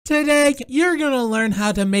Today, you're gonna learn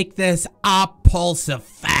how to make this op pulse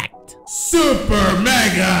effect. Super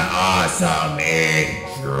mega awesome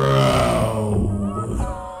intro.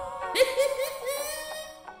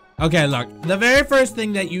 Okay, look, the very first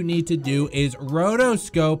thing that you need to do is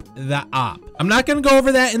rotoscope the op. I'm not gonna go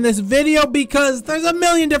over that in this video because there's a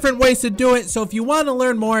million different ways to do it, so if you wanna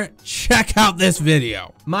learn more, check out this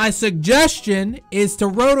video. My suggestion is to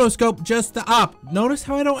rotoscope just the op. Notice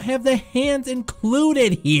how I don't have the hands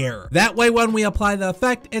included here. That way when we apply the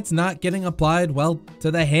effect, it's not getting applied, well,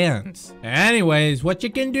 to the hands. Anyways, what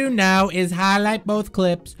you can do now is highlight both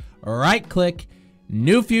clips, right click,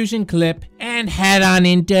 new fusion clip, and head on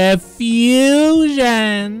into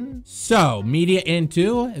fusion. So media in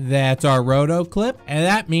 2, that's our roto clip, and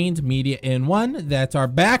that means media in 1, that's our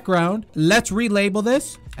background. Let's relabel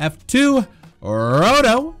this F2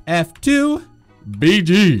 roto, F2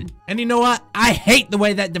 BG. And you know what? I hate the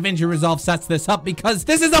way that Davinci Resolve sets this up because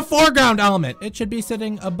this is a foreground element. It should be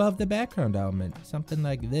sitting above the background element, something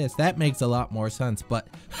like this. That makes a lot more sense, but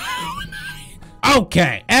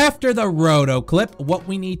okay, after the roto clip, what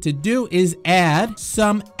we need to do is add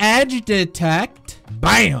some edge detect.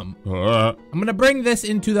 Bam! I'm gonna bring this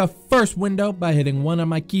into the first window by hitting 1 on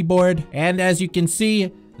my keyboard. And as you can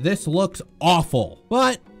see, this looks awful,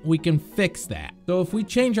 but we can fix that. So if we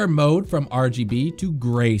change our mode from RGB to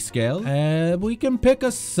grayscale, we can pick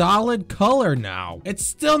a solid color now. It's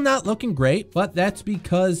still not looking great, but that's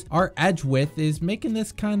because our edge width is making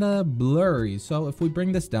this kind of blurry. So if we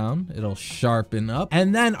bring this down, it'll sharpen up.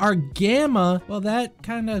 And then our gamma, well, that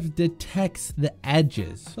kind of detects the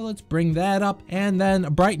edges. So let's bring that up. And then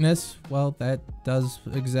brightness, well, that does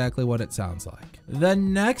exactly what it sounds like. The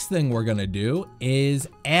next thing we're gonna do is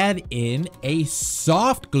add in a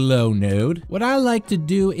soft glow node. What I like to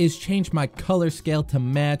do is change my color scale to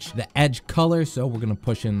match the edge color. So we're gonna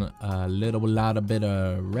push in a lot of bit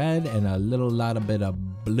of red and a lot of bit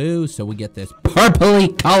of blue. So we get this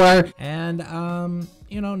purpley color. And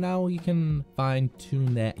you know, now we can fine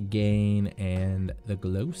tune that gain and the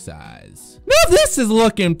glow size. Now this is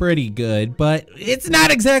looking pretty good, but it's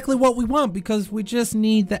not exactly what we want because we just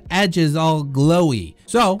need the edges all glowy.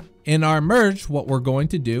 So in our merge, what we're going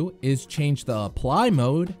to do is change the apply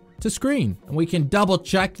mode to screen. And we can double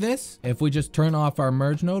check this if we just turn off our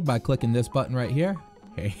merge node by clicking this button right here.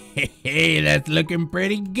 Hey, that's looking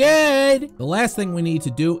pretty good. The last thing we need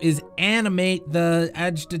to do is animate the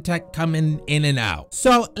edge detect coming in and out.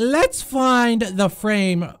 So let's find the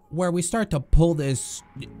frame where we start to pull this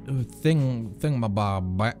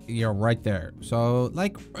thingamabob. Yeah, right there. So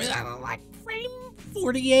like frame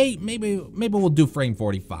 48, maybe we'll do frame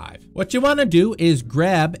 45. What you want to do is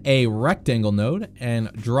grab a rectangle node and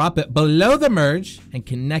drop it below the merge and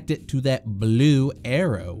connect it to that blue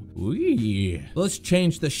arrow. Ooh. Let's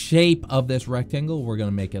change the shape of this rectangle. We're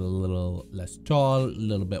gonna make it a little less tall, a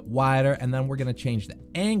little bit wider, and then we're gonna change the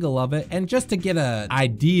angle of it. And just to get an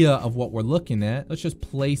idea of what we're looking at, let's just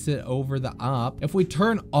place it over the op. If we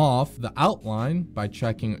turn off the outline by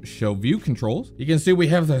checking show view controls, you can see we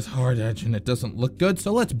have this hard edge and it doesn't look good.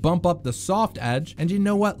 So let's bump up the soft edge. And you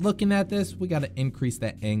know what? Looking at this, we got to increase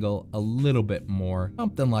that angle a little bit more.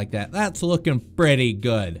 Something like that. That's looking pretty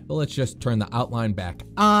good. So let's just turn the outline back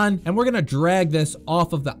on. And we're going to drag this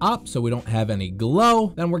off of the op so we don't have any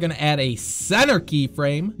glow. Then we're going to add a center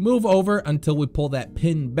keyframe. Move over until we pull that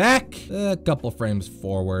pin back a couple frames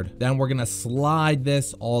forward. Then we're going to slide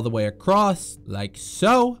this all the way across like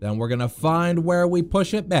so. Then we're going to find where we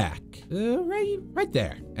push it back. Right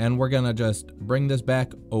there. And we're going to just bring this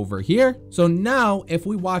back over here. So now if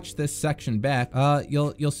we watch this section back,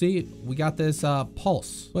 you'll see we got this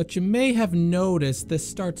pulse. But you may have noticed this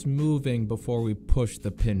starts moving before we push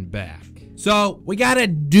the pin back. So we gotta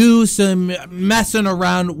do some messing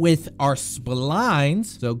around with our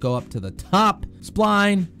splines. So go up to the top,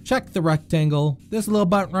 spline, check the rectangle, this little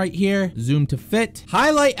button right here, zoom to fit,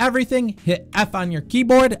 highlight everything, hit F on your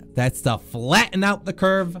keyboard. That's to flatten out the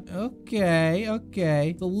curve. Okay.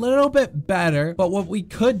 It's a little bit better, but what we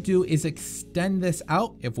could do is extend this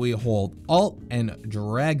out. If we hold Alt and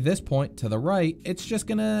drag this point to the right, it's just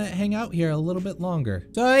gonna hang out here a little bit longer.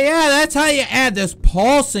 So yeah, that's how you add this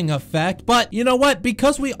pulsing effect. But you know what?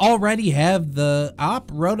 Because we already have the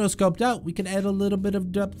op rotoscoped out, we can add a little bit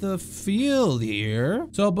of depth of field here.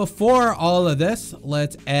 So So before all of this,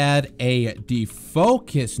 let's add a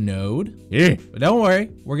defocus node. Yeah. But don't worry,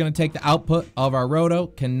 we're gonna take the output of our roto,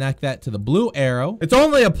 connect that to the blue arrow. It's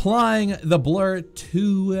only applying the blur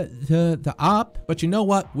to the op, but you know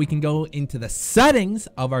what? We can go into the settings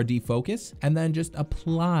of our defocus and then just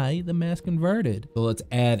apply the mask inverted. So let's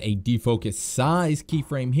add a defocus size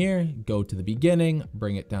keyframe here, go to the beginning,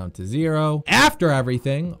 bring it down to 0. After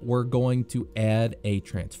everything, we're going to add a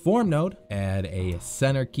transform node, add a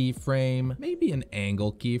center keyframe, maybe an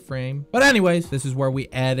angle keyframe. But anyways, this is where we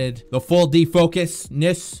added the full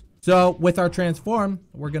defocusness. So with our transform,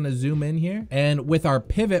 we're gonna zoom in here, and with our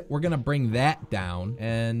pivot, we're gonna bring that down,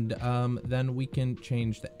 and then we can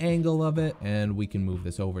change the angle of it, and we can move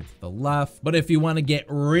this over to the left. But if you wanna get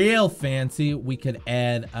real fancy, we could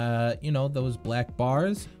add, you know, those black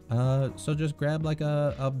bars. So just grab like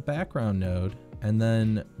a background node, and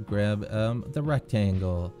then grab the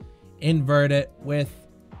rectangle, invert it with,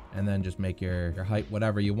 and then just make your height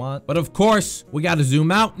whatever you want. But of course, we got to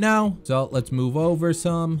zoom out now. So let's move over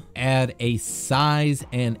some, add a size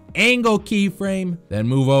and angle keyframe, then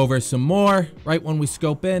move over some more. Right when we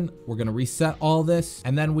scope in, we're going to reset all this.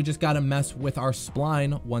 And then we just got to mess with our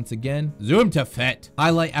spline once again. Zoom to fit,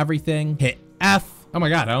 highlight everything, hit F. Oh my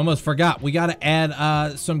God, I almost forgot. We got to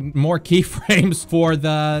add some more keyframes for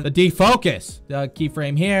the defocus. The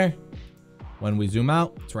keyframe here. When we zoom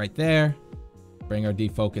out, it's right there. Bring our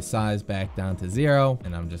defocus size back down to 0.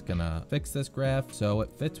 And I'm just gonna fix this graph so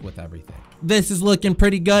it fits with everything. This is looking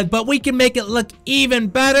pretty good, but we can make it look even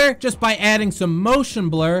better just by adding some motion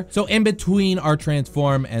blur. So in between our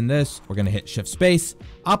transform and this, we're gonna hit shift space,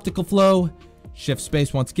 optical flow, shift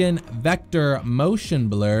space once again, vector motion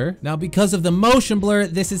blur. Now because of the motion blur,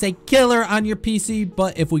 this is a killer on your PC,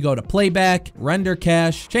 but if we go to playback, render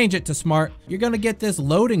cache, change it to smart, you're gonna get this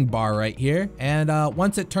loading bar right here. And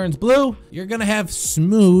once it turns blue, you're gonna have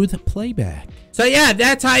smooth playback. So yeah,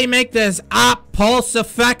 that's how you make this op pulse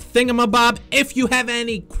effect thingamabob. If you have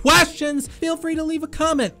any questions, feel free to leave a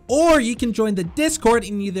comment, or you can join the Discord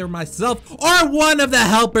and either myself or one of the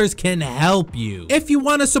helpers can help you. If you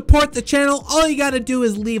want to support the channel, all you got to do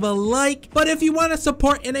is leave a like. But if you want to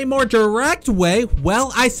support in a more direct way,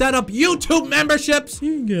 well, I set up YouTube memberships.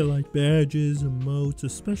 You can get like badges, emotes, a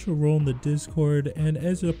special role in the Discord, and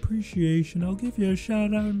as an appreciation, I'll give you a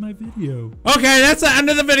shout out in my video. Okay, that's the end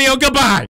of the video. Goodbye.